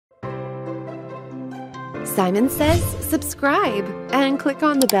Simon says subscribe and click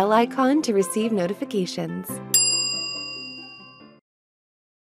on the bell icon to receive notifications.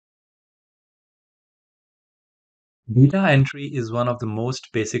 Data entry is one of the most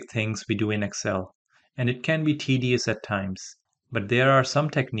basic things we do in Excel, and it can be tedious at times. But there are some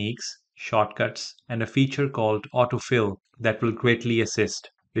techniques, shortcuts, and a feature called AutoFill that will greatly assist.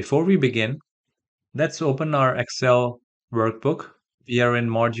 Before we begin, let's open our Excel workbook. We are in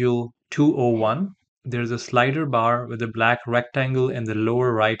module 201. There's a slider bar with a black rectangle in the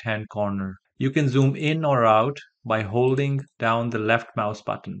lower right-hand corner. You can zoom in or out by holding down the left mouse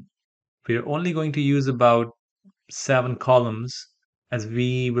button. We're only going to use about 7 columns as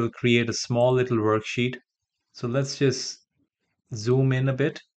we will create a small little worksheet. So let's just zoom in a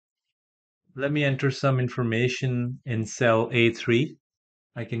bit. Let me enter some information in cell A3.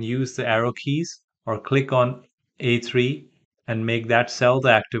 I can use the arrow keys or click on A3 and make that cell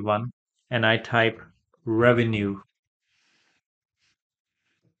the active one, and I type revenue.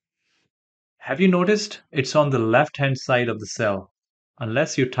 Have you noticed it's on the left hand side of the cell?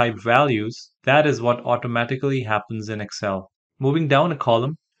 Unless you type values, that is what automatically happens in Excel. Moving down a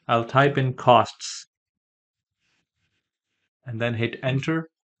column, I'll type in costs and then hit enter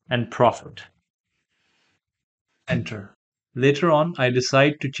and profit. Enter. Later on, I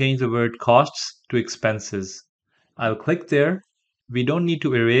decide to change the word costs to expenses. I'll click there. We don't need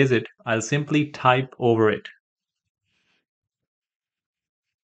to erase it. I'll simply type over it.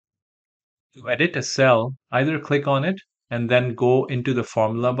 To edit a cell, either click on it and then go into the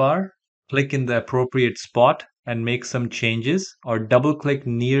formula bar, click in the appropriate spot and make some changes, or double click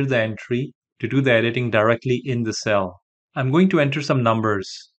near the entry to do the editing directly in the cell. I'm going to enter some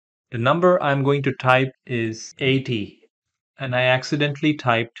numbers. The number I'm going to type is 80, and I accidentally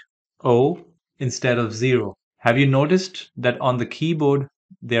typed O instead of 0. Have you noticed that on the keyboard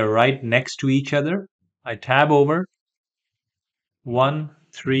they're right next to each other? I tab over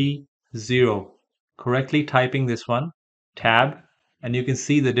 130, correctly typing this one, tab, and you can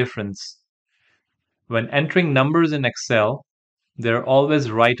see the difference. When entering numbers in Excel, they're always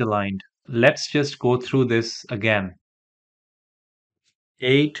right aligned. Let's just go through this again.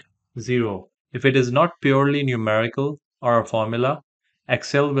 80. If it is not purely numerical or a formula,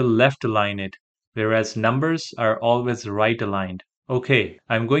 Excel will left align it, whereas numbers are always right aligned. Okay,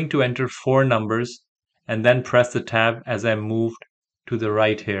 I'm going to enter 4 numbers and then press the tab as I move to the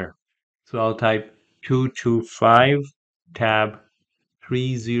right here. So I'll type 225, tab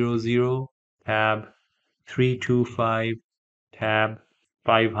 300, tab 325, tab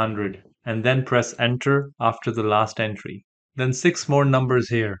 500, and then press enter after the last entry. Then 6 more numbers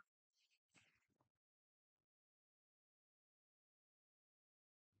here.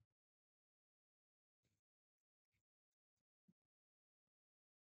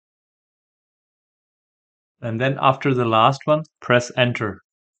 And then after the last one, press enter.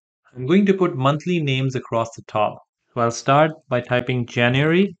 I'm going to put monthly names across the top. So I'll start by typing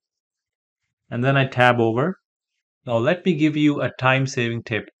January, and then I tab over. Now let me give you a time-saving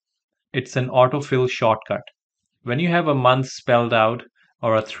tip. It's an autofill shortcut. When you have a month spelled out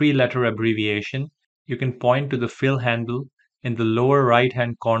or a 3-letter abbreviation, you can point to the fill handle in the lower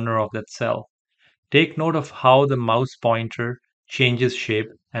right-hand corner of that cell. Take note of how the mouse pointer changes shape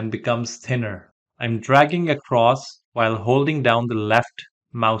and becomes thinner. I'm dragging across while holding down the left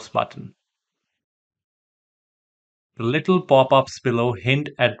mouse button. The little pop-ups below hint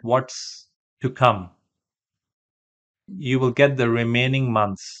at what's to come. You will get the remaining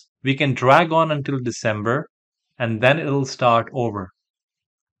months. We can drag on until December and then it'll start over.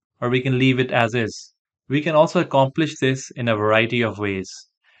 Or we can leave it as is. We can also accomplish this in a variety of ways.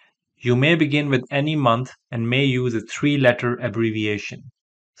 You may begin with any month and may use a 3-letter abbreviation.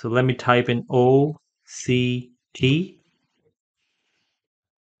 So let me type in OCT,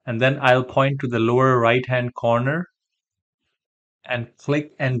 and then I'll point to the lower right-hand corner and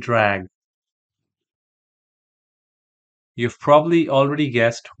click and drag. You've probably already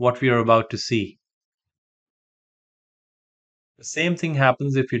guessed what we are about to see. The same thing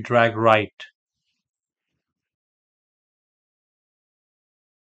happens if you drag right.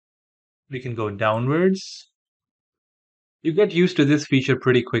 We can go downwards. You get used to this feature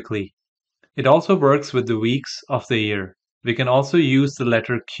pretty quickly. It also works with the weeks of the year. We can also use the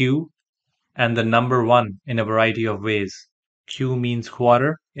letter Q and the number 1 in a variety of ways. Q means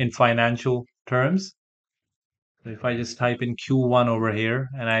quarter in financial terms. So if I just type in Q1 over here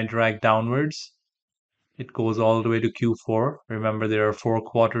and I drag downwards, it goes all the way to Q4. Remember, there are 4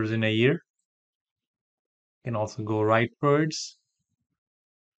 quarters in a year. You can also go rightwards.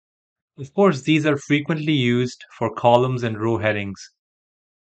 Of course, these are frequently used for columns and row headings.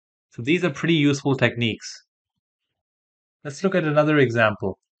 So these are pretty useful techniques. Let's look at another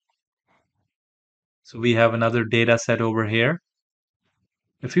example. So we have another data set over here.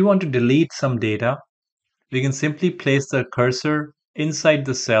 If we want to delete some data, we can simply place the cursor inside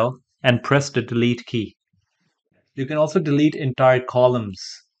the cell and press the delete key. You can also delete entire columns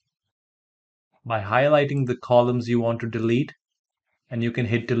by highlighting the columns you want to delete, and you can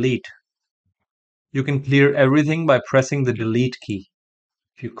hit delete. You can clear everything by pressing the delete key.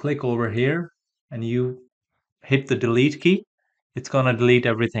 If you click over here and you hit the delete key, it's going to delete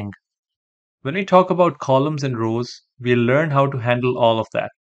everything. When we talk about columns and rows, we'll learn how to handle all of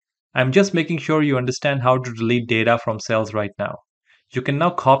that. I'm just making sure you understand how to delete data from cells right now. You can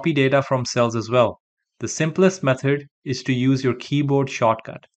now copy data from cells as well. The simplest method is to use your keyboard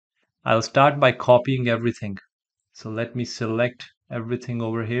shortcut. I'll start by copying everything. So let me select everything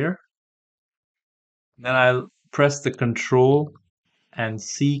over here. Then I'll press the Control and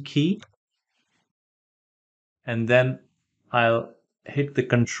C key. And then I'll hit the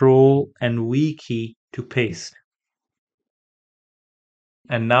Control and V key to paste.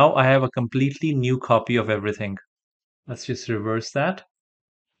 And now I have a completely new copy of everything. Let's just reverse that.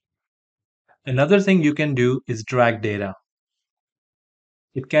 Another thing you can do is drag data.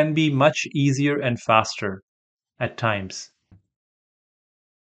 It can be much easier and faster at times.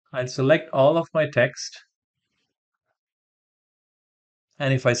 I'll select all of my text,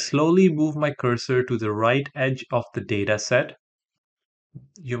 and if I slowly move my cursor to the right edge of the data set,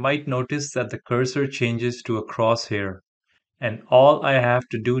 you might notice that the cursor changes to a crosshair, and all I have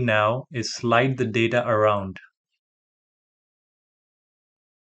to do now is slide the data around.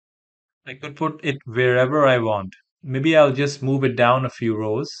 I could put it wherever I want. Maybe I'll just move it down a few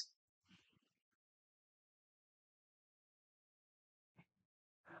rows.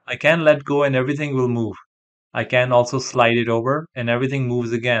 I can let go and everything will move. I can also slide it over and everything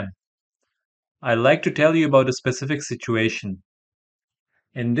moves again. I'd like to tell you about a specific situation.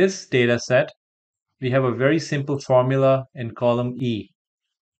 In this data set, we have a very simple formula in column E,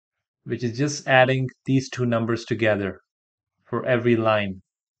 which is just adding these two numbers together for every line.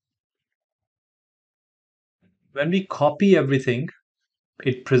 When we copy everything,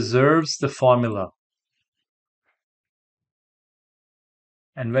 it preserves the formula.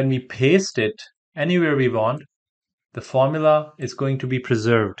 And when we paste it anywhere we want, the formula is going to be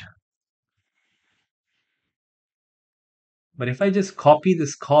preserved. But if I just copy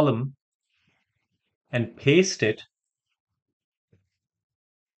this column and paste it,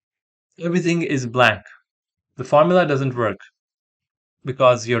 everything is blank. The formula doesn't work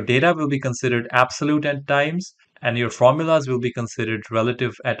because your data will be considered absolute at times and your formulas will be considered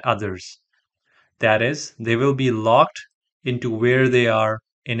relative at others. That is, they will be locked into where they are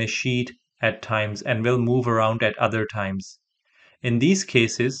in a sheet at times and will move around at other times. In these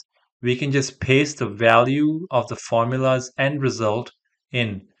cases, we can just paste the value of the formula's end result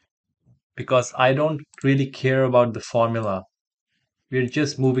in because I don't really care about the formula. We're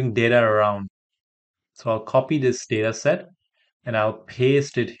just moving data around. So I'll copy this data set and I'll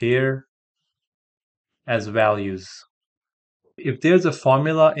paste it here as values. If there's a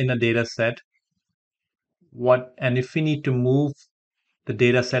formula in a data set, and if we need to move the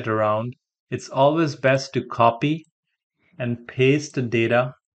data set around, it's always best to copy and paste the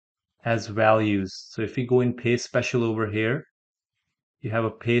data as values. So if we go in paste special over here, you have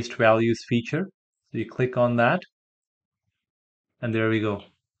a paste values feature. So you click on that and there we go.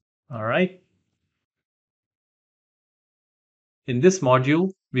 All right. In this module,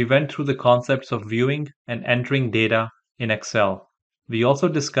 we went through the concepts of viewing and entering data in Excel. We also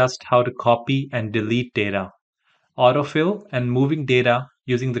discussed how to copy and delete data, autofill, and moving data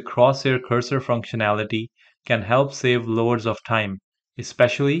using the crosshair cursor functionality can help save loads of time,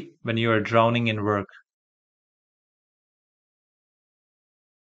 especially when you are drowning in work.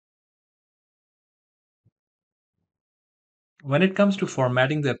 When it comes to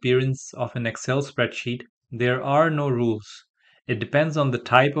formatting the appearance of an Excel spreadsheet, there are no rules. It depends on the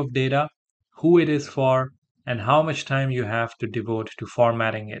type of data, who it is for, and how much time you have to devote to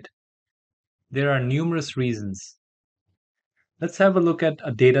formatting it. There are numerous reasons. Let's have a look at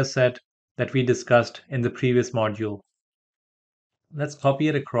a data set that we discussed in the previous module. Let's copy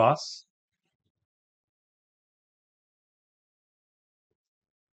it across.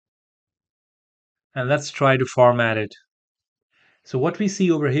 And let's try to format it. So what we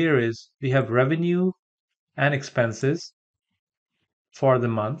see over here is we have revenue and expenses for the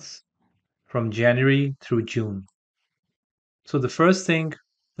months from January through June. So the first thing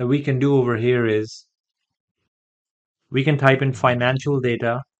that we can do over here is we can type in financial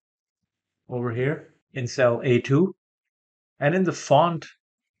data over here in cell A2, and in the font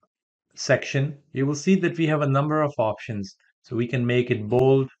section, you will see that we have a number of options. So we can make it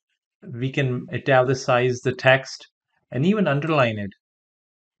bold, we can italicize the text, and even underline it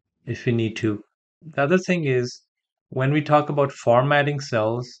if we need to. The other thing is, when we talk about formatting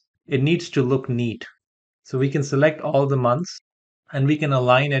cells, it needs to look neat. So we can select all the months and we can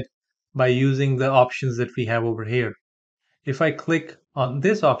align it by using the options that we have over here. If I click on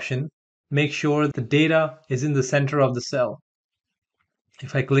this option, make sure the data is in the center of the cell.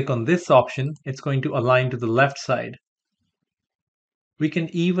 If I click on this option, it's going to align to the left side. We can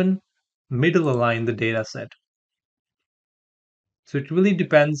even middle align the data set. So it really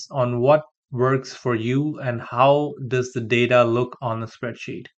depends on what works for you and how does the data look on a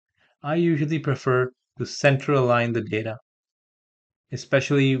spreadsheet. I usually prefer to center align the data,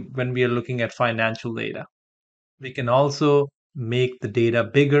 especially when we are looking at financial data. We can also make the data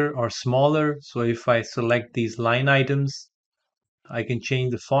bigger or smaller. So if I select these line items, I can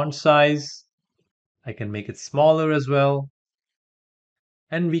change the font size. I can make it smaller as well.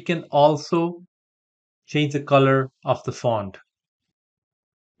 And we can also change the color of the font.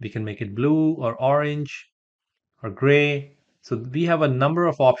 We can make it blue or orange or gray. So we have a number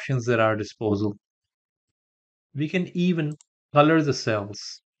of options at our disposal. We can even color the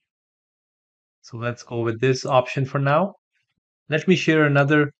cells. So let's go with this option for now. Let me share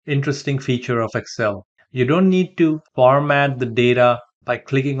another interesting feature of Excel. You don't need to format the data by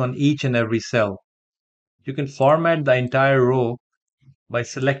clicking on each and every cell. You can format the entire row by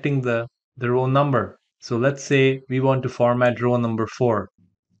selecting the row number. So let's say we want to format row number 4.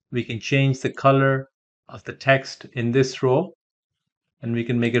 We can change the color of the text in this row and we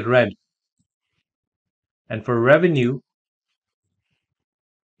can make it red. And for revenue,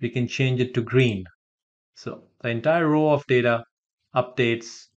 we can change it to green. So the entire row of data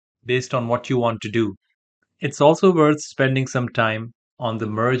updates based on what you want to do. It's also worth spending some time on the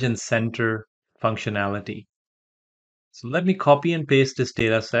merge and center functionality. So let me copy and paste this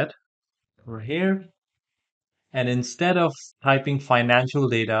data set over here. And instead of typing financial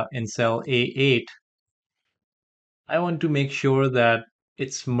data in cell A8, I want to make sure that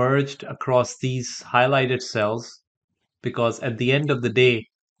it's merged across these highlighted cells because at the end of the day,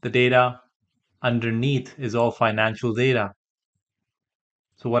 the data underneath is all financial data.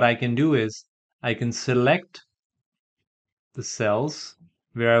 So what I can do is I can select the cells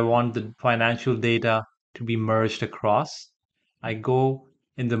where I want the financial data to be merged across. I go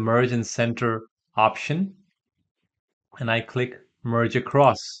in the merge and center option and I click merge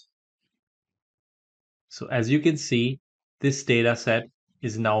across. So as you can see, this data set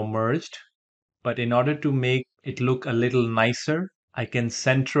is now merged, but in order to make it look a little nicer, I can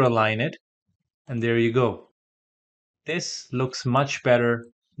center align it, and there you go. This looks much better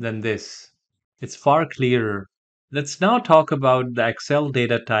than this. It's far clearer. Let's now talk about the Excel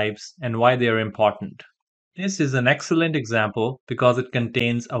data types and why they are important. This is an excellent example because it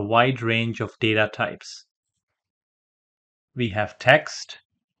contains a wide range of data types. We have text,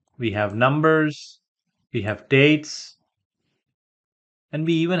 we have numbers, we have dates, and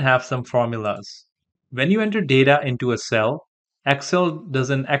we even have some formulas. When you enter data into a cell, Excel does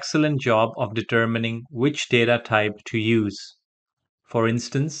an excellent job of determining which data type to use. For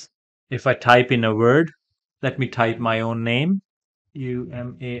instance, if I type in a word, let me type my own name,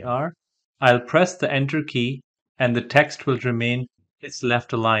 UMAR, I'll press the enter key and the text will remain it's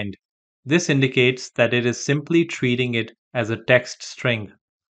left aligned. This indicates that it is simply treating it as a text string.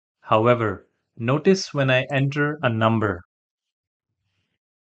 However, notice when I enter a number,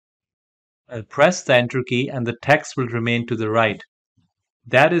 I'll press the enter key and the text will remain to the right.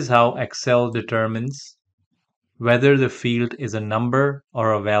 That is how Excel determines whether the field is a number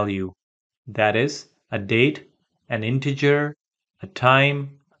or a value. That is, a date, an integer, a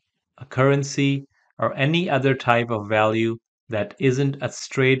time, a currency, or any other type of value that isn't a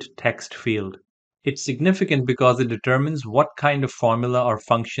straight text field. It's significant because it determines what kind of formula or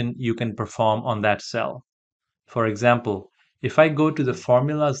function you can perform on that cell. For example, if I go to the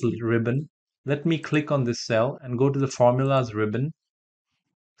Formulas ribbon, let me click on this cell and go to the Formulas ribbon.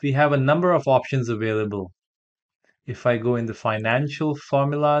 We have a number of options available. If I go in the Financial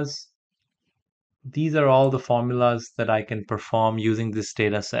Formulas, these are all the formulas that I can perform using this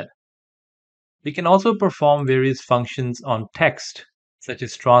data set. We can also perform various functions on text, such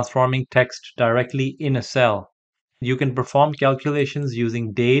as transforming text directly in a cell. You can perform calculations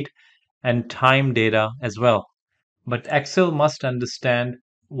using date and time data as well. But Excel must understand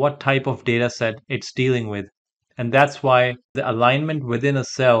what type of data set it's dealing with. And that's why the alignment within a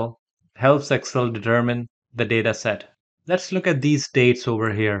cell helps Excel determine the data set. Let's look at these dates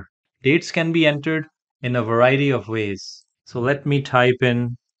over here. Dates can be entered in a variety of ways. So let me type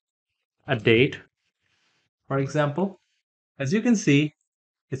in a date, for example. As you can see,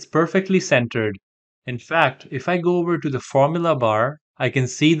 it's perfectly centered. In fact, if I go over to the formula bar, I can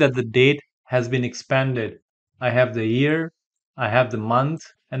see that the date has been expanded. I have the year, I have the month,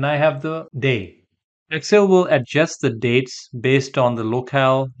 and I have the day. Excel will adjust the dates based on the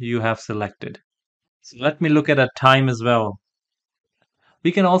locale you have selected. So let me look at a time as well.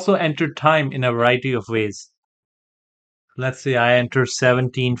 We can also enter time in a variety of ways. Let's say I enter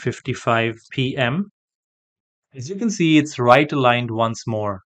 17:55 p.m. As you can see, it's right aligned once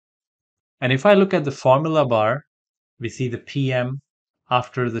more. And if I look at the formula bar, we see the PM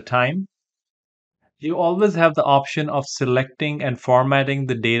after the time. You always have the option of selecting and formatting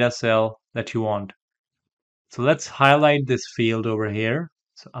the data cell that you want. So let's highlight this field over here.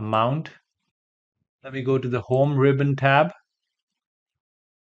 So amount. Let me go to the home ribbon tab.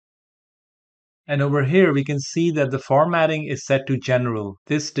 And over here, we can see that the formatting is set to general.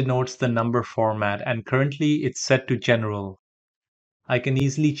 This denotes the number format, and currently it's set to general. I can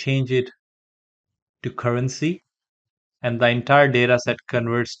easily change it to currency, and the entire data set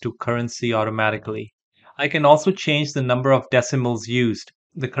converts to currency automatically. I can also change the number of decimals used.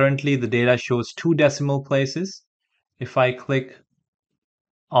 Currently, the data shows 2 decimal places. If I click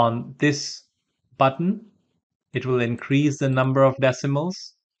on this button, it will increase the number of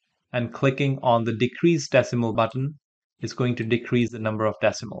decimals, and clicking on the decrease decimal button is going to decrease the number of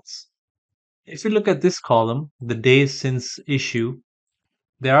decimals. If you look at this column, the days since issue,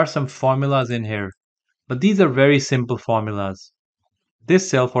 there are some formulas in here, but these are very simple formulas. This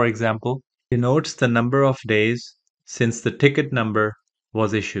cell, for example, denotes the number of days since the ticket number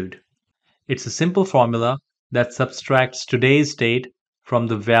was issued. It's a simple formula that subtracts today's date from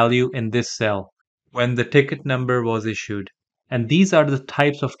the value in this cell when the ticket number was issued. And these are the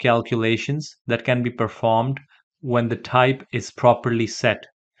types of calculations that can be performed when the type is properly set.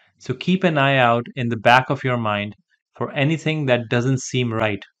 So keep an eye out in the back of your mind for anything that doesn't seem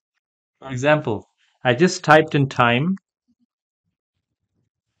right. For example, I just typed in time,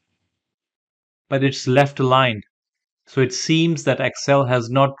 but it's left aligned. So it seems that Excel has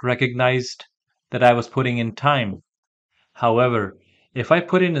not recognized that I was putting in time. However, if I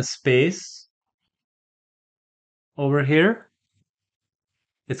put in a space over here,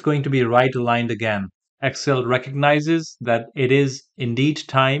 it's going to be right aligned again. Excel recognizes that it is indeed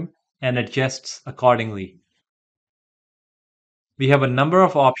time and adjusts accordingly. We have a number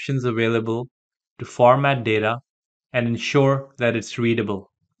of options available to format data and ensure that it's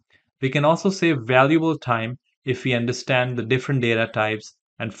readable. We can also save valuable time if we understand the different data types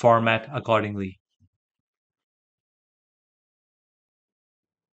and format accordingly.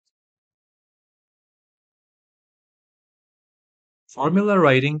 Formula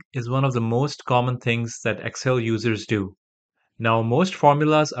writing is one of the most common things that Excel users do. Now, most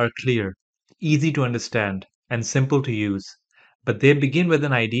formulas are clear, easy to understand, and simple to use, but they begin with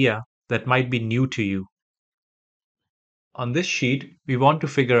an idea that might be new to you. On this sheet, we want to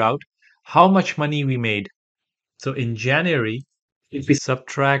figure out how much money we made. So in January, if we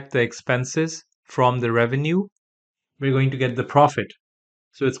subtract the expenses from the revenue, we're going to get the profit.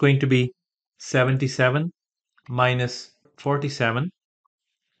 So it's going to be 77 minus 47,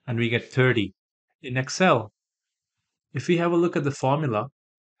 and we get 30. In Excel, if we have a look at the formula,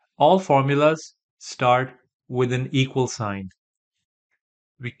 all formulas start with an equal sign.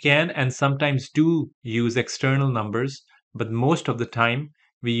 We can and sometimes do use external numbers, but most of the time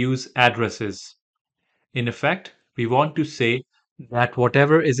we use addresses. In effect, we want to say that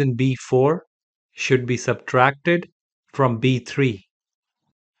whatever is in B4 should be subtracted from B3.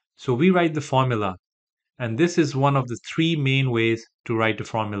 So we write the formula, and this is one of the 3 main ways to write a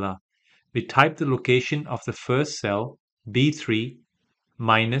formula. We type the location of the first cell, B3,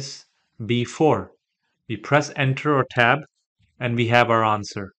 minus B4. We press enter or tab, and we have our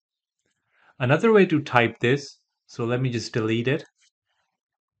answer. Another way to type this, so let me just delete it,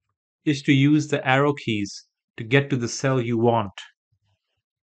 is to use the arrow keys to get to the cell you want.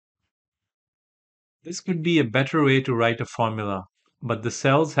 This could be a better way to write a formula, but the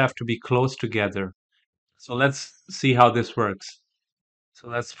cells have to be close together. So let's see how this works. So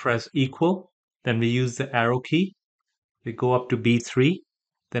let's press equal, then we use the arrow key. We go up to B3,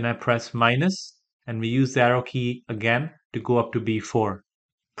 then I press minus, and we use the arrow key again to go up to B4.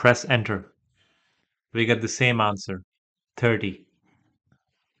 Press enter. We get the same answer, 30.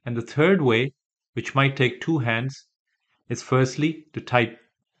 And the third way, which might take 2 hands, is firstly to type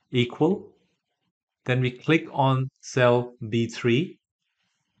equal, then we click on cell B3,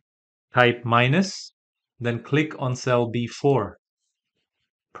 type minus, then click on cell B4,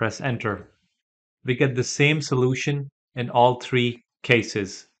 press enter. We get the same solution in all 3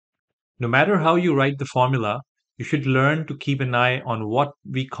 cases. No matter how you write the formula, you should learn to keep an eye on what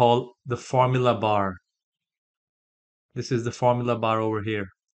we call the formula bar. This is the formula bar over here.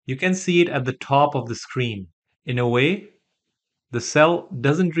 You can see it at the top of the screen. In a way, the cell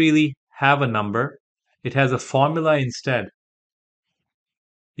doesn't really have a number, it has a formula instead.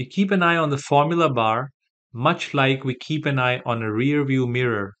 We keep an eye on the formula bar much like we keep an eye on a rear view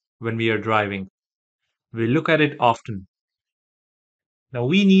mirror when we are driving. We look at it often. Now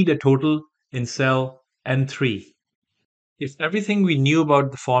we need a total in cell N3. If everything we knew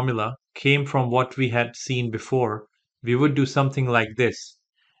about the formula came from what we had seen before, we would do something like this.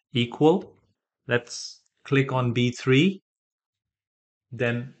 Equal, let's click on B3,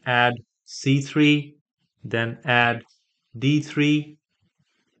 then add C3, then add D3,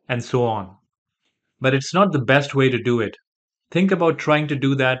 and so on. But it's not the best way to do it. Think about trying to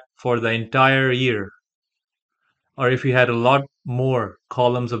do that for the entire year, or if you had a lot more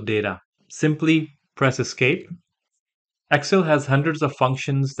columns of data. Simply press Escape. Excel has hundreds of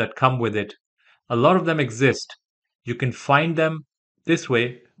functions that come with it. A lot of them exist. You can find them this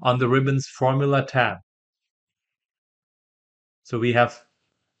way on the ribbon's Formula tab. So we have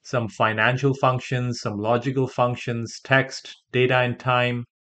some financial functions, some logical functions, text, data and time.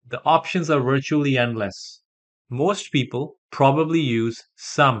 The options are virtually endless. Most people probably use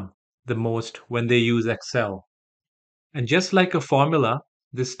sum the most when they use Excel. And just like a formula,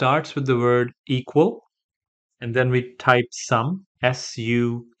 this starts with the word equal, and then we type sum,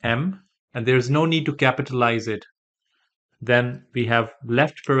 S-U-M, and there's no need to capitalize it. Then we have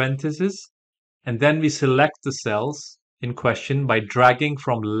left parenthesis, and then we select the cells in question by dragging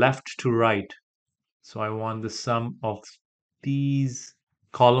from left to right. So I want the sum of these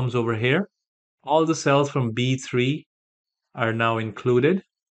columns over here. All the cells from B3 are now included.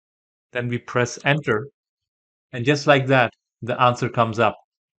 Then we press enter, and just like that, the answer comes up.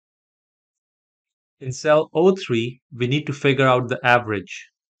 In cell O3, we need to figure out the average.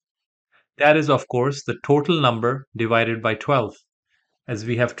 That is, of course, the total number divided by 12, as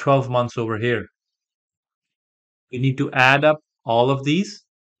we have 12 months over here. We need to add up all of these,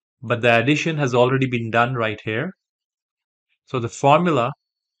 but the addition has already been done right here. So the formula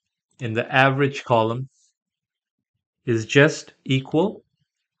in the average column is just equal.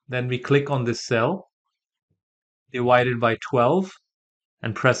 Then we click on this cell, divided by 12,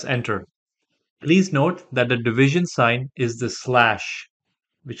 and press enter. Please note that the division sign is the slash,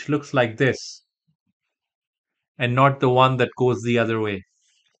 which looks like this, and not the one that goes the other way.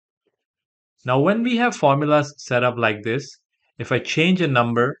 Now, when we have formulas set up like this, if I change a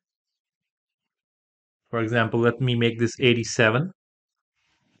number, for example, let me make this 87,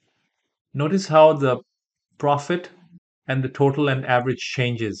 notice how the profit and the total and average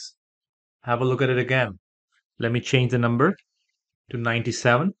changes. Have a look at it again. Let me change the number to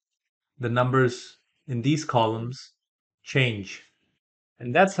 97. The numbers in these columns change.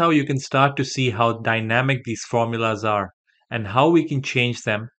 And that's how you can start to see how dynamic these formulas are and how we can change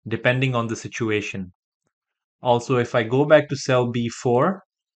them depending on the situation. Also, if I go back to cell B4,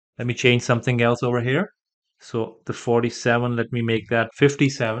 let me change something else over here. So the 47, let me make that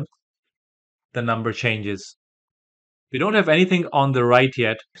 57. The number changes. We don't have anything on the right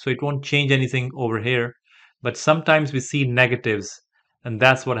yet, so it won't change anything over here. But sometimes we see negatives, and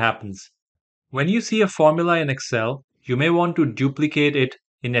that's what happens. When you see a formula in Excel, you may want to duplicate it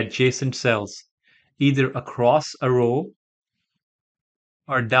in adjacent cells, either across a row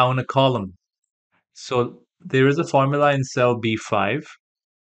or down a column. So there is a formula in cell B5.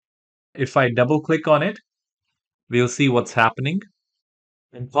 If I double click on it, we'll see what's happening.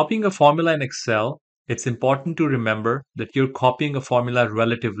 When copying a formula in Excel, it's important to remember that you're copying a formula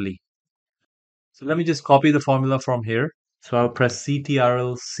relatively. So let me just copy the formula from here. So I'll press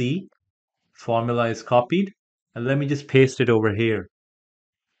Ctrl+C, formula is copied, and let me just paste it over here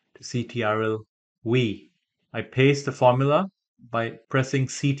to Ctrl+V. I paste the formula by pressing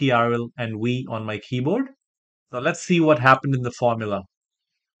Ctrl and V on my keyboard. Now let's see what happened in the formula.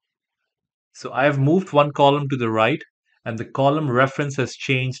 So I have moved one column to the right, and the column reference has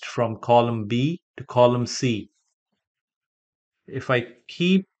changed from column B to column C. If I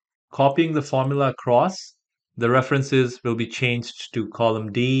keep copying the formula across, the references will be changed to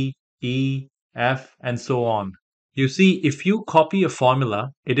column D, E, F, and so on. You see, if you copy a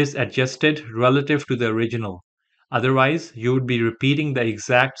formula, it is adjusted relative to the original. Otherwise, you would be repeating the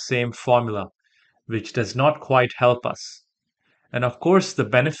exact same formula, which does not quite help us. And of course, the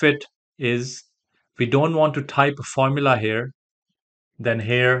benefit is we don't want to type a formula here, then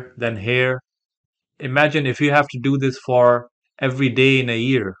here, then here. Imagine if you have to do this for every day in a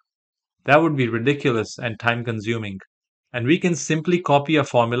year. That would be ridiculous and time consuming. And we can simply copy a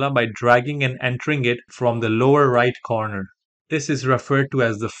formula by dragging and entering it from the lower right corner. This is referred to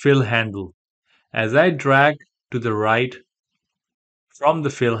as the fill handle. As I drag to the right from the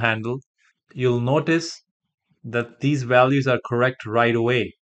fill handle, you'll notice that these values are correct right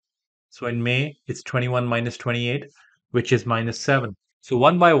away. So in May, it's 21 minus 28, which is minus 7. So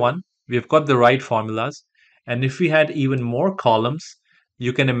one by one, we've got the right formulas. And if we had even more columns,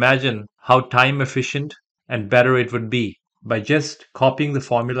 you can imagine how time efficient and better it would be by just copying the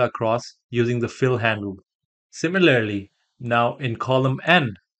formula across using the fill handle. Similarly, now in column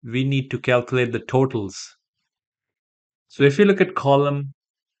N, we need to calculate the totals. So if you look at column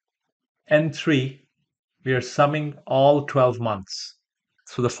N3, we are summing all 12 months.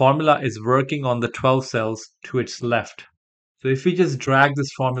 So the formula is working on the 12 cells to its left. So if we just drag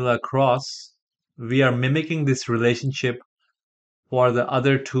this formula across, we are mimicking this relationship for the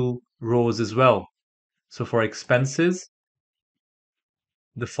other two rows as well. So for expenses,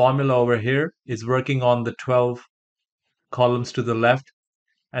 the formula over here is working on the 12 columns to the left,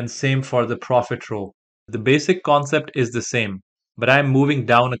 and same for the profit row. The basic concept is the same, but I'm moving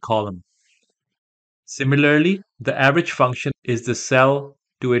down a column. Similarly, the average function is the cell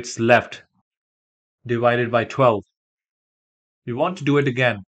to its left divided by 12. We want to do it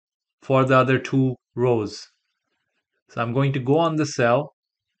again for the other two rows. So I'm going to go on the cell,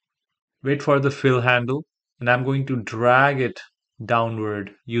 wait for the fill handle, and I'm going to drag it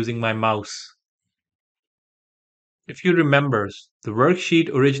downward using my mouse. If you remember, the worksheet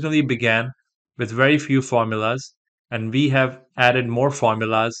originally began with very few formulas, and we have added more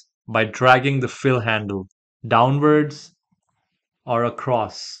formulas by dragging the fill handle downwards or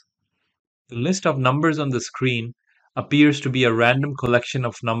across. The list of numbers on the screen appears to be a random collection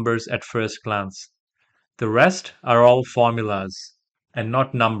of numbers at first glance. The rest are all formulas and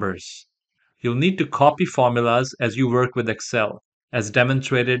not numbers. You'll need to copy formulas as you work with Excel, as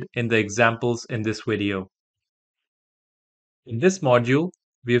demonstrated in the examples in this video. In this module,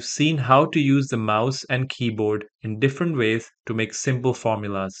 we have seen how to use the mouse and keyboard in different ways to make simple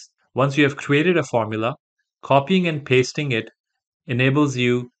formulas. Once you have created a formula, copying and pasting it enables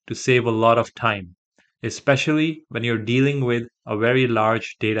you to save a lot of time, especially when you're dealing with a very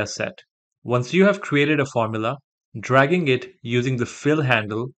large data set. Once you have created a formula, dragging it using the fill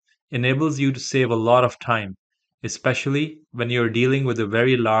handle enables you to save a lot of time, especially when you're dealing with a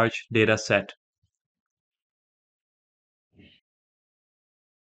very large data set.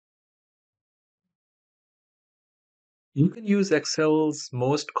 You can use Excel's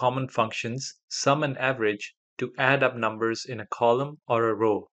most common functions, sum and average, to add up numbers in a column or a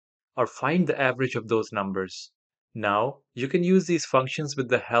row, or find the average of those numbers. Now, you can use these functions with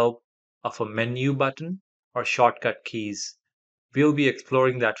the help of a menu button or shortcut keys. We'll be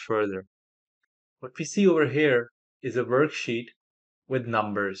exploring that further. What we see over here is a worksheet with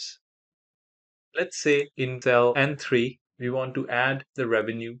numbers. Let's say in cell N3, we want to add the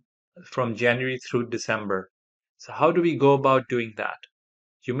revenue from January through December. So how do we go about doing that?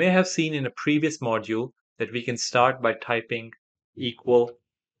 You may have seen in a previous module that we can start by typing equal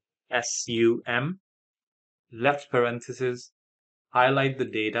SUM, left parenthesis, highlight the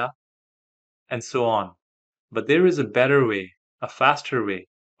data, and so on. But there is a better way, a faster way,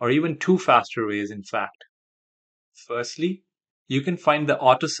 or even two faster ways in fact. Firstly, you can find the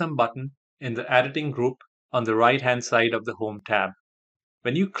AutoSum button in the editing group on the right hand side of the Home tab.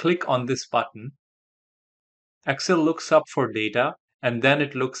 When you click on this button, Excel looks up for data and then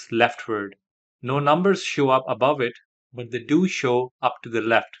it looks leftward. No numbers show up above it, but they do show up to the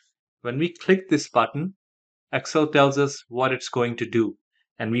left. When we click this button, Excel tells us what it's going to do,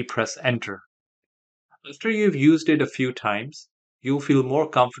 and we press enter. After you've used it a few times, you'll feel more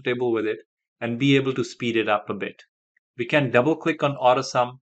comfortable with it and be able to speed it up a bit. We can double click on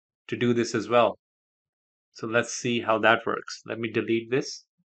AutoSum to do this as well. So let's see how that works. Let me delete this.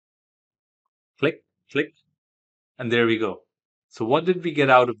 Click, click, and there we go. So what did we get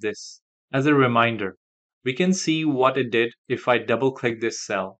out of this? As a reminder, we can see what it did if I double click this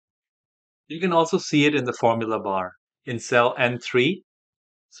cell. You can also see it in the formula bar in cell N3.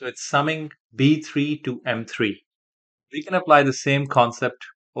 So it's summing B3 to M3. We can apply the same concept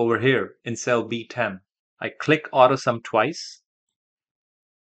over here in cell B10. I click AutoSum twice.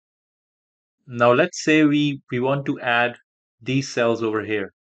 Now let's say we want to add these cells over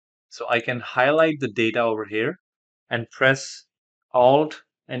here. So I can highlight the data over here and press Alt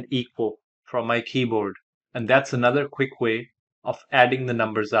and equal from my keyboard. And that's another quick way of adding the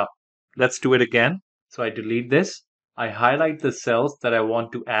numbers up. Let's do it again. So I delete this. I highlight the cells that I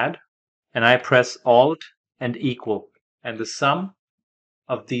want to add and I press Alt and equal. And the sum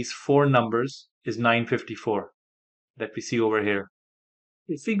of these four numbers is 954. that we see over here.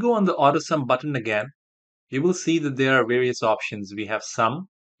 If we go on the AutoSum button again, you will see that there are various options. We have sum,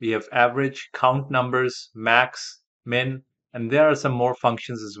 we have average, count numbers, max, min, and there are some more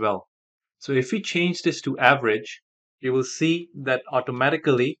functions as well. So if we change this to average, you will see that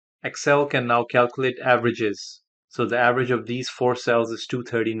automatically Excel can now calculate averages. So the average of these 4 cells is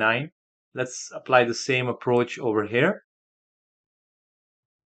 239. Let's apply the same approach over here.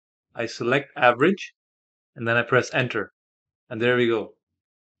 I select average and then I press enter. And there we go.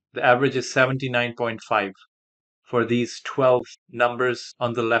 The average is 79.5 for these 12 numbers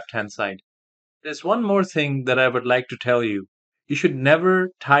on the left hand side. There's one more thing that I would like to tell you. You should never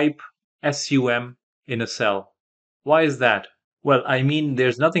type SUM in a cell. Why is that? Well, I mean,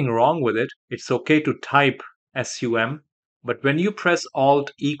 there's nothing wrong with it. It's okay to type SUM, but when you press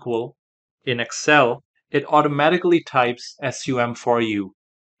Alt equal in Excel, it automatically types SUM for you.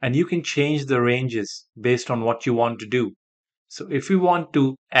 And you can change the ranges based on what you want to do. So if we want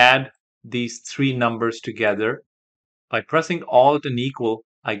to add these 3 numbers together, by pressing Alt and equal,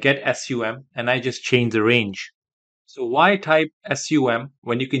 I get SUM and I just change the range. So why type SUM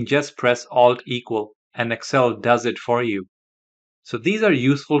when you can just press Alt equal and Excel does it for you? So these are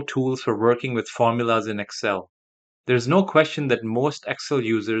useful tools for working with formulas in Excel. There's no question that most Excel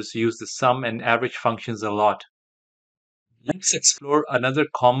users use the sum and average functions a lot. Let's explore another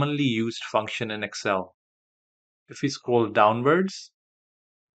commonly used function in Excel. If we scroll downwards,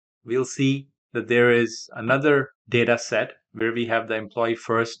 we'll see that there is another data set where we have the employee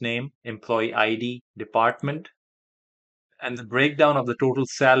first name, employee ID, department, and the breakdown of the total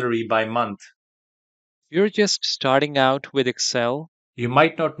salary by month. If you're just starting out with Excel, you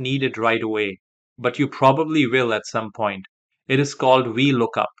might not need it right away, but you probably will at some point. It is called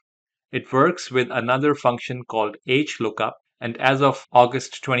VLOOKUP. It works with another function called HLOOKUP, and as of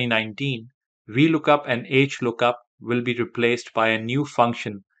August 2019, VLOOKUP and HLOOKUP will be replaced by a new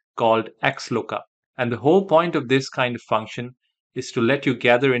function called XLOOKUP. And the whole point of this kind of function is to let you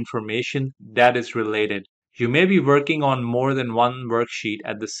gather information that is related. You may be working on more than one worksheet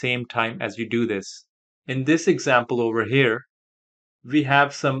at the same time as you do this. In this example over here, we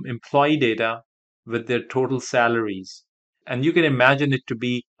have some employee data with their total salaries. And you can imagine it to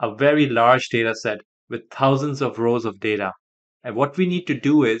be a very large data set with thousands of rows of data. And what we need to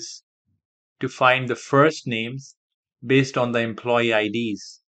do is to find the first names based on the employee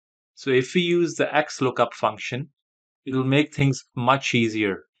IDs. So if we use the XLOOKUP function, it will make things much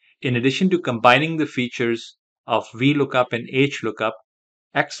easier. In addition to combining the features of VLOOKUP and HLOOKUP,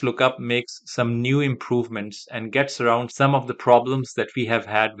 XLOOKUP makes some new improvements and gets around some of the problems that we have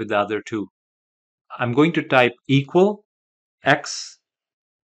had with the other two. I'm going to type equal X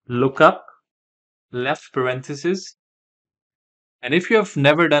lookup left parenthesis. And if you have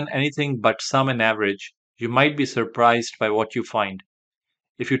never done anything but sum and average, you might be surprised by what you find.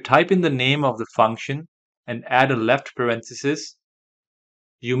 If you type in the name of the function and add a left parenthesis,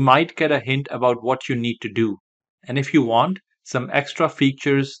 you might get a hint about what you need to do. And if you want, some extra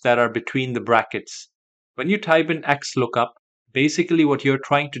features that are between the brackets. When you type in XLOOKUP, basically what you're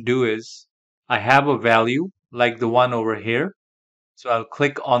trying to do is, I have a value like the one over here. So I'll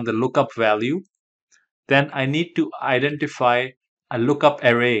click on the lookup value. Then I need to identify a lookup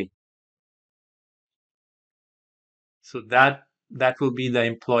array. So that will be the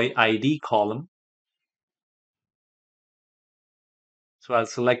employee ID column. So I'll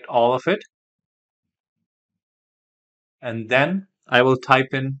select all of it. And then I will type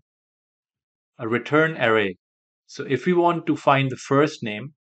in a return array. So if we want to find the first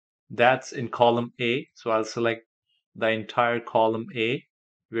name, that's in column A. So I'll select the entire column A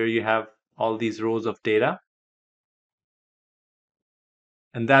where you have all these rows of data.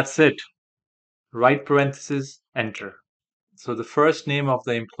 And that's it. Right parenthesis, enter. So the first name of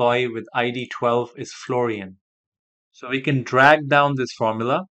the employee with ID 12 is Florian. So we can drag down this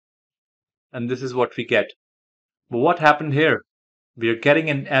formula and this is what we get. But what happened here? We are getting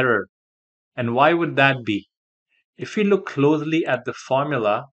an error. And why would that be? If we look closely at the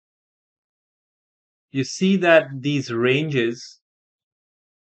formula, you see that these ranges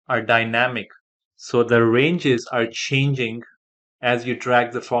are dynamic. So the ranges are changing as you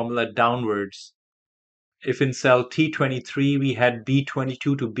drag the formula downwards. If in cell T23 we had B22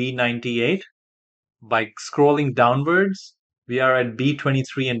 to B98, by scrolling downwards, we are at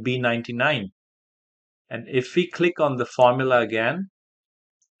B23 and B99. And if we click on the formula again,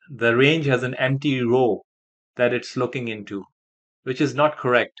 the range has an empty row that it's looking into, which is not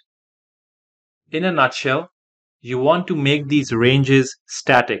correct. In a nutshell, you want to make these ranges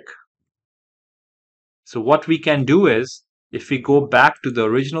static. So what we can do is, if we go back to the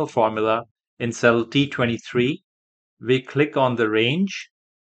original formula in cell T23, we click on the range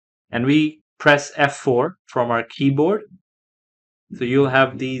and we press F4 from our keyboard. So you'll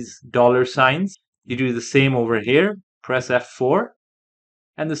have these dollar signs. You do the same over here, press F4,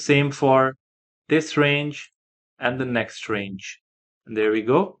 and the same for this range and the next range. And there we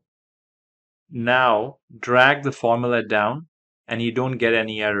go. Now drag the formula down and you don't get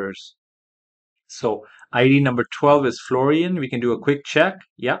any errors. So ID number 12 is Florian. We can do a quick check.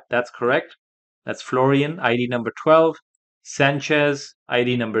 Yeah, that's correct. That's Florian, ID number 12. Sanchez,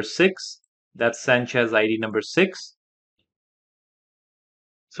 ID number 6. That's Sanchez, ID number 6.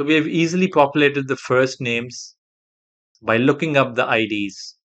 So we have easily populated the first names by looking up the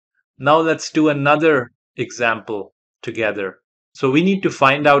IDs. Now let's do another example together. So we need to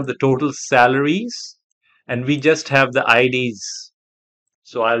find out the total salaries and we just have the IDs.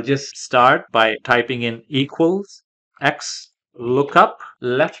 So I'll just start by typing in equals X lookup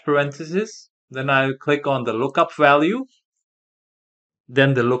left parenthesis. Then I'll click on the lookup value.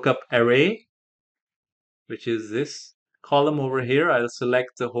 Then the lookup array, which is this column over here. I'll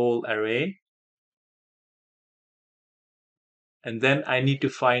select the whole array. And then I need to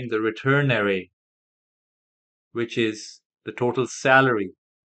find the return array, which is the total salary.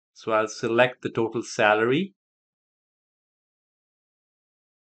 So I'll select the total salary,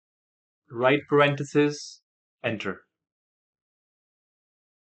 right parenthesis, enter.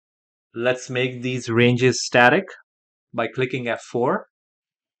 Let's make these ranges static by clicking F4.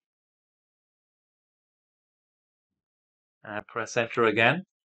 And press enter again.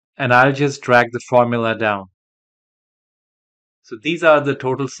 And I'll just drag the formula down. So these are the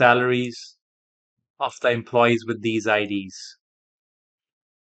total salaries of the employees with these IDs.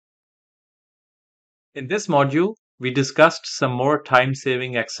 In this module, we discussed some more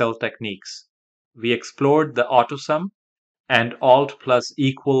time-saving Excel techniques. We explored the AutoSum and Alt plus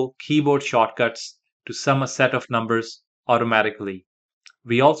equal keyboard shortcuts to sum a set of numbers automatically.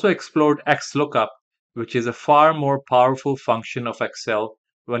 We also explored XLOOKUP, which is a far more powerful function of Excel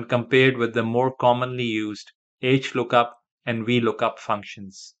when compared with the more commonly used HLOOKUP and VLOOKUP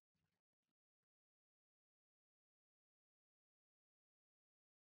functions.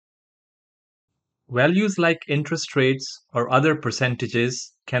 Values like interest rates or other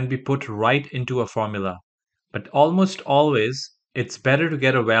percentages can be put right into a formula, but almost always it's better to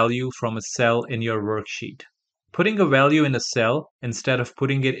get a value from a cell in your worksheet. Putting a value in a cell instead of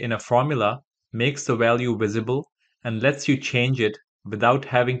putting it in a formula makes the value visible and lets you change it without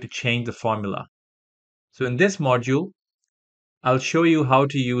having to change the formula. So in this module, I'll show you how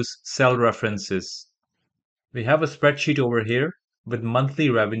to use cell references. We have a spreadsheet over here with monthly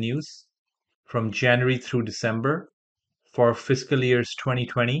revenues from January through December for fiscal years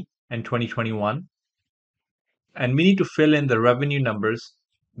 2020 and 2021. And we need to fill in the revenue numbers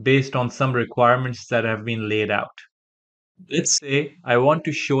based on some requirements that have been laid out. Let's say I want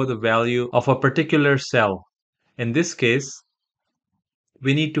to show the value of a particular cell. In this case,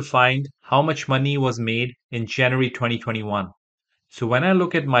 we need to find how much money was made in January 2021. So when I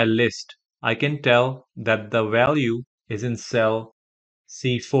look at my list, I can tell that the value is in cell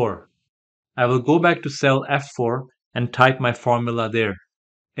C4. I will go back to cell F4 and type my formula there.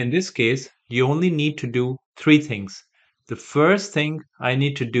 In this case, you only need to do three things. The first thing I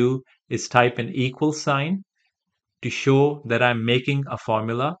need to do is type an equal sign to show that I'm making a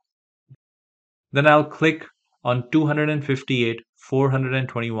formula. Then I'll click on 258,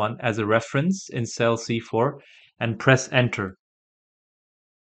 421 as a reference in cell C4 and press enter.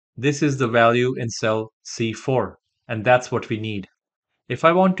 This is the value in cell C4, and that's what we need. If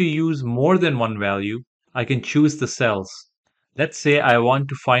I want to use more than one value, I can choose the cells. Let's say I want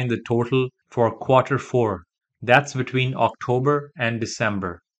to find the total for quarter 4. That's between October and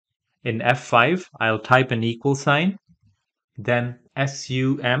December. In F5, I'll type an equal sign, then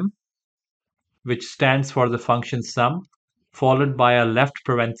SUM, which stands for the function sum, followed by a left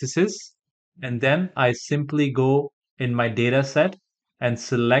parenthesis, and then I simply go in my data set and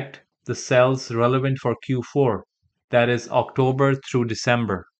select the cells relevant for Q4, that is October through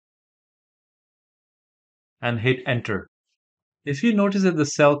December, and hit enter. If you notice at the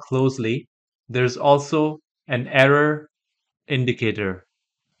cell closely, there's also an error indicator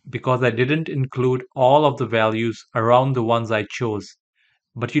because I didn't include all of the values around the ones I chose.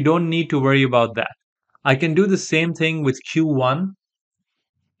 But you don't need to worry about that. I can do the same thing with Q1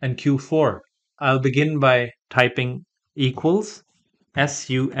 and Q4. I'll begin by typing equals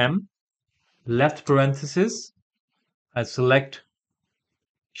SUM left parenthesis. I select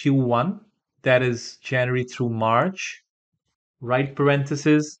Q1, that is January through March, right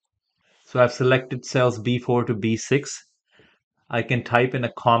parenthesis. So I've selected cells B4 to B6. I can type in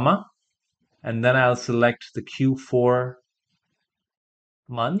a comma and then I'll select the Q4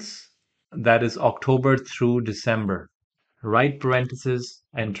 months, that is October through December. Right parenthesis,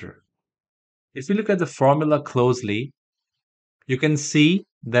 enter. If you look at the formula closely, you can see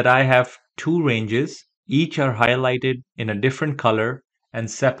that I have two ranges. Each are highlighted in a different color and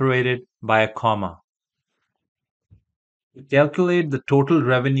separated by a comma. To calculate the total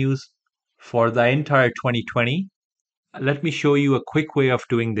revenues for the entire 2020, let me show you a quick way of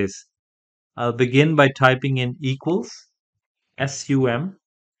doing this. I'll begin by typing in equals SUM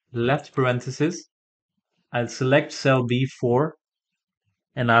left parenthesis. I'll select cell B4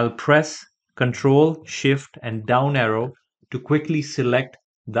 and I'll press Control, Shift, and down arrow to quickly select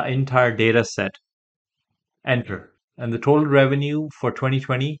the entire data set. Enter. And the total revenue for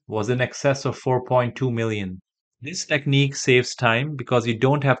 2020 was in excess of 4.2 million. This technique saves time because you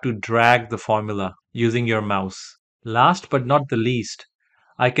don't have to drag the formula using your mouse. Last but not the least,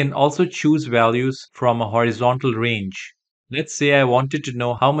 I can also choose values from a horizontal range. Let's say I wanted to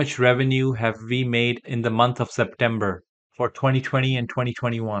know how much revenue have we made in the month of September for 2020 and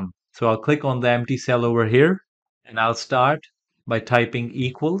 2021. So I'll click on the empty cell over here and I'll start by typing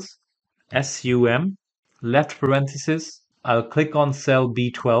equals SUM left parenthesis. I'll click on cell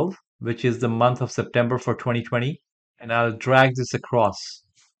B12, which is the month of September for 2020, and I'll drag this across.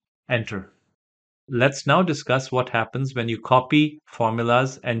 Enter. Let's now discuss what happens when you copy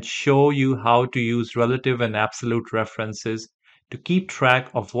formulas and show you how to use relative and absolute references to keep track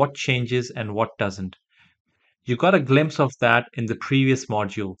of what changes and what doesn't. You got a glimpse of that in the previous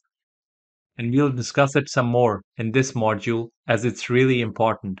module, and we'll discuss it some more in this module as it's really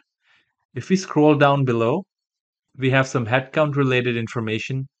important. If we scroll down below, we have some headcount related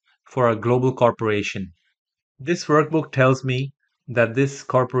information for a global corporation. This workbook tells me that this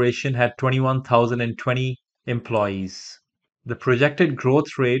corporation had 21,020 employees. The projected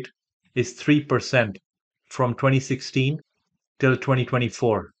growth rate is 3% from 2016 till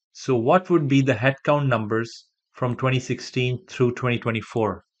 2024. So what would be the headcount numbers from 2016 through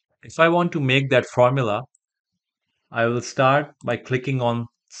 2024? If I want to make that formula, I will start by clicking on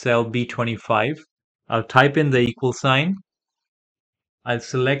cell B25. I'll type in the equal sign. I'll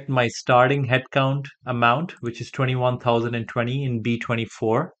select my starting headcount amount, which is 21,020 in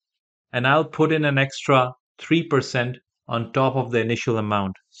B24, and I'll put in an extra 3% on top of the initial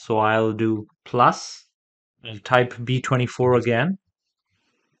amount. So I'll do plus, I'll type B24 again,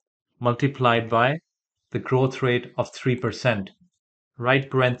 multiplied by the growth rate of 3%, right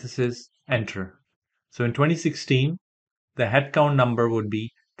parenthesis, enter. So in 2016, the headcount number would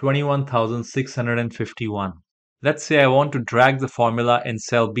be 21,651. Let's say I want to drag the formula in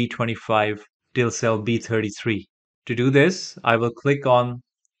cell B25 till cell B33. To do this, I will click on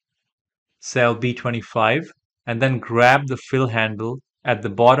cell B25 and then grab the fill handle at the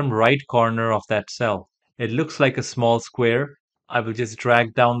bottom right corner of that cell. It looks like a small square. I will just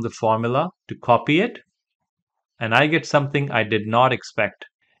drag down the formula to copy it, and I get something I did not expect.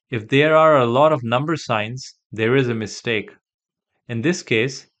 If there are a lot of number signs, there is a mistake. In this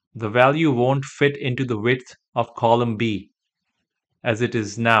case, the value won't fit into the width of column B as it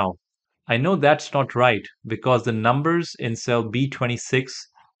is now. I know that's not right because the numbers in cell B26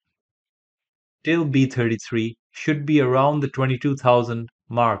 till B33 should be around the 22,000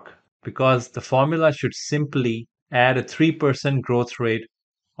 mark because the formula should simply add a 3% growth rate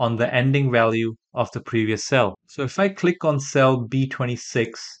on the ending value of the previous cell. So if I click on cell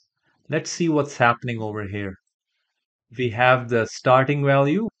B26, let's see what's happening over here. We have the starting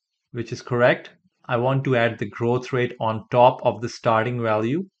value, which is correct. I want to add the growth rate on top of the starting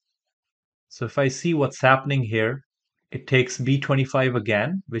value. So if I see what's happening here, it takes B25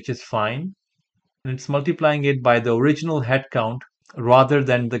 again, which is fine. And it's multiplying it by the original head count rather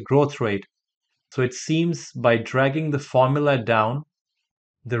than the growth rate. So it seems by dragging the formula down,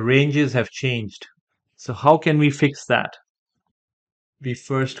 the ranges have changed. So how can we fix that? We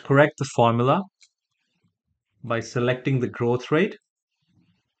first correct the formula by selecting the growth rate,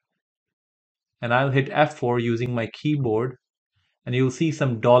 and I'll hit F4 using my keyboard, and you'll see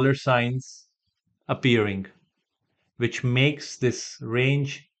some dollar signs appearing, which makes this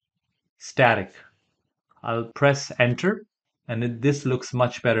range static. I'll press enter, and this looks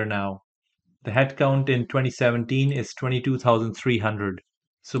much better now. The head count in 2017 is 22,300.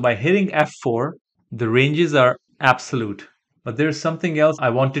 So by hitting F4, the ranges are absolute. But there's something else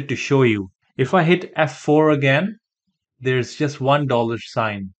I wanted to show you. If I hit F4 again, there's just $1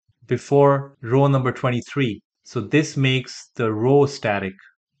 sign before row number 23. So this makes the row static.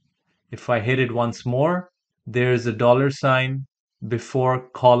 If I hit it once more, there's a dollar sign before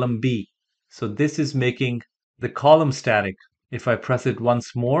column B. So this is making the column static. If I press it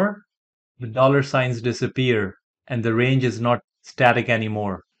once more, the dollar signs disappear, and the range is not static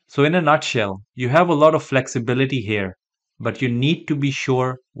anymore. So, in a nutshell, you have a lot of flexibility here, but you need to be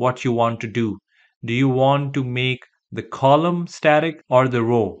sure what you want to do. Do you want to make the column static or the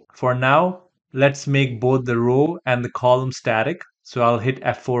row? For now, let's make both the row and the column static. So I'll hit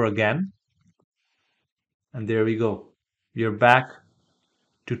F4 again, and there we go. We're back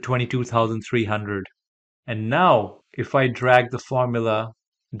to 22,300. And now, if I drag the formula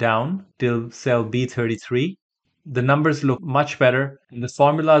down till cell B33, the numbers look much better and the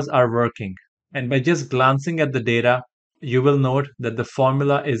formulas are working. And by just glancing at the data, you will note that the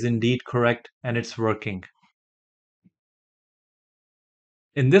formula is indeed correct and it's working.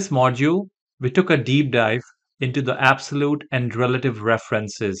 In this module, we took a deep dive into the absolute and relative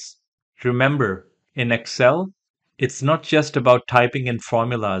references. Remember, in Excel, it's not just about typing in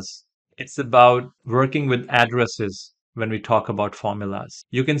formulas. It's about working with addresses when we talk about formulas.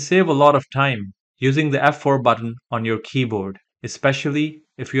 You can save a lot of time using the F4 button on your keyboard, especially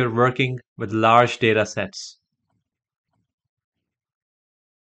if you're working with large data sets.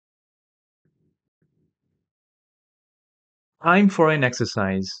 Time for an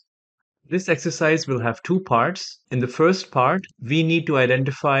exercise. This exercise will have two parts. In the first part, we need to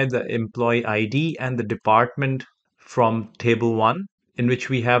identify the employee ID and the department from table 1, in which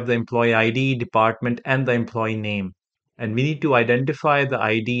we have the employee ID, department, and the employee name. And we need to identify the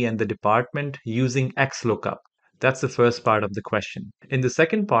ID and the department using XLOOKUP. That's the first part of the question. In the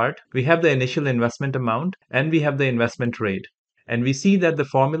second part, we have the initial investment amount and we have the investment rate. And we see that the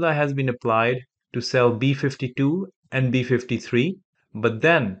formula has been applied to cell B52 and B53, but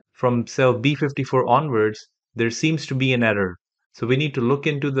then from cell B54 onwards, there seems to be an error. So we need to look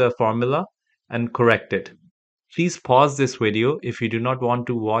into the formula and correct it. Please pause this video if you do not want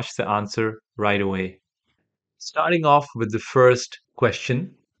to watch the answer right away. Starting off with the first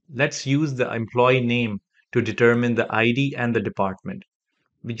question, let's use the employee name to determine the ID and the department.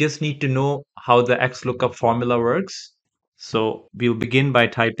 We just need to know how the XLOOKUP formula works. So we'll begin by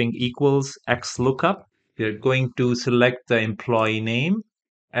typing equals XLOOKUP. We're going to select the employee name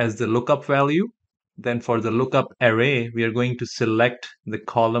as the lookup value. Then for the lookup array, we are going to select the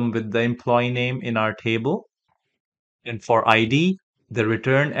column with the employee name in our table. And for ID, the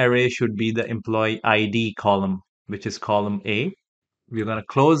return array should be the employee ID column, which is column A. We're going to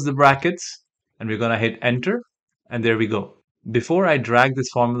close the brackets and we're going to hit enter. And there we go. Before I drag this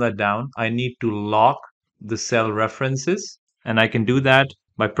formula down, I need to lock the cell references. And I can do that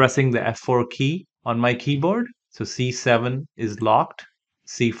by pressing the F4 key on my keyboard. So C7 is locked,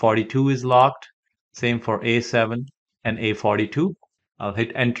 C42 is locked, same for A7 and A42. I'll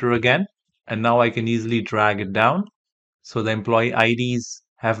hit enter again. And now I can easily drag it down. So the employee IDs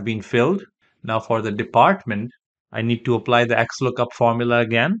have been filled. Now for the department, I need to apply the XLOOKUP formula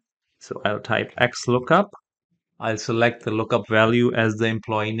again. So I'll type XLOOKUP. I'll select the lookup value as the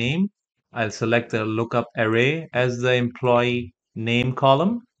employee name. I'll select the lookup array as the employee name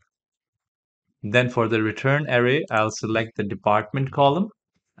column. Then for the return array, I'll select the department column.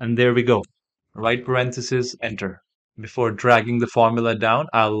 And there we go. Right parenthesis, enter. Before dragging the formula down,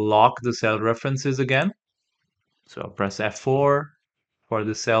 I'll lock the cell references again. So I'll press F4 for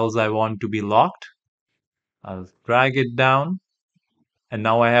the cells I want to be locked. I'll drag it down. And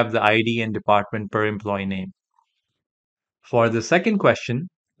now I have the ID and department per employee name. For the second question,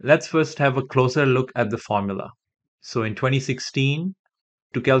 let's first have a closer look at the formula. So in 2016,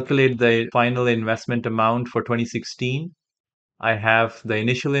 to calculate the final investment amount for 2016, I have the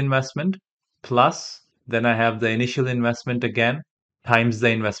initial investment plus, then I have the initial investment again times the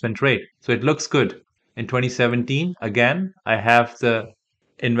investment rate. So it looks good. In 2017, again, I have the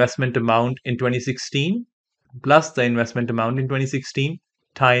investment amount in 2016 plus the investment amount in 2016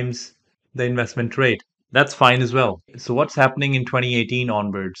 times the investment rate. That's fine as well. So what's happening in 2018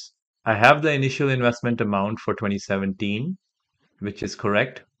 onwards? I have the initial investment amount for 2017, which is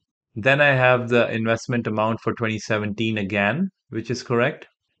correct. Then I have the investment amount for 2017 again, which is correct.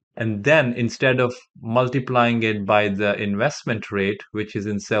 And then instead of multiplying it by the investment rate, which is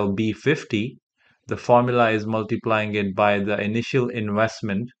in cell B50, the formula is multiplying it by the initial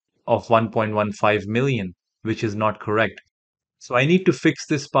investment of 1.15 million, which is not correct. So I need to fix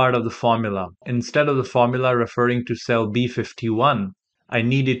this part of the formula. Instead of the formula referring to cell B51, I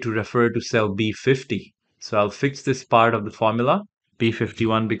need it to refer to cell B50. So I'll fix this part of the formula.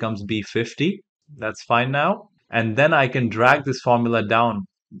 B51 becomes B50. That's fine now. And then I can drag this formula down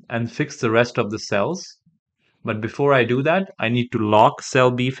and fix the rest of the cells. But before I do that, I need to lock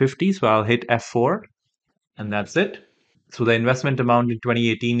cell B50. So I'll hit F4 and that's it. So the investment amount in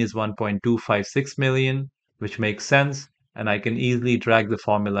 2018 is 1.256 million, which makes sense. And I can easily drag the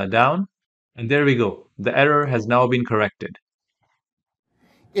formula down. And there we go. The error has now been corrected.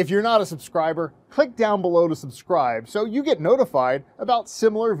 If you're not a subscriber, click down below to subscribe so you get notified about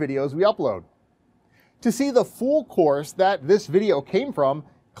similar videos we upload. To see the full course that this video came from,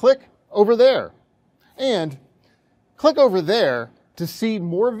 click over there. And click over there to see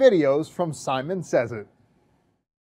more videos from Simon Sez IT.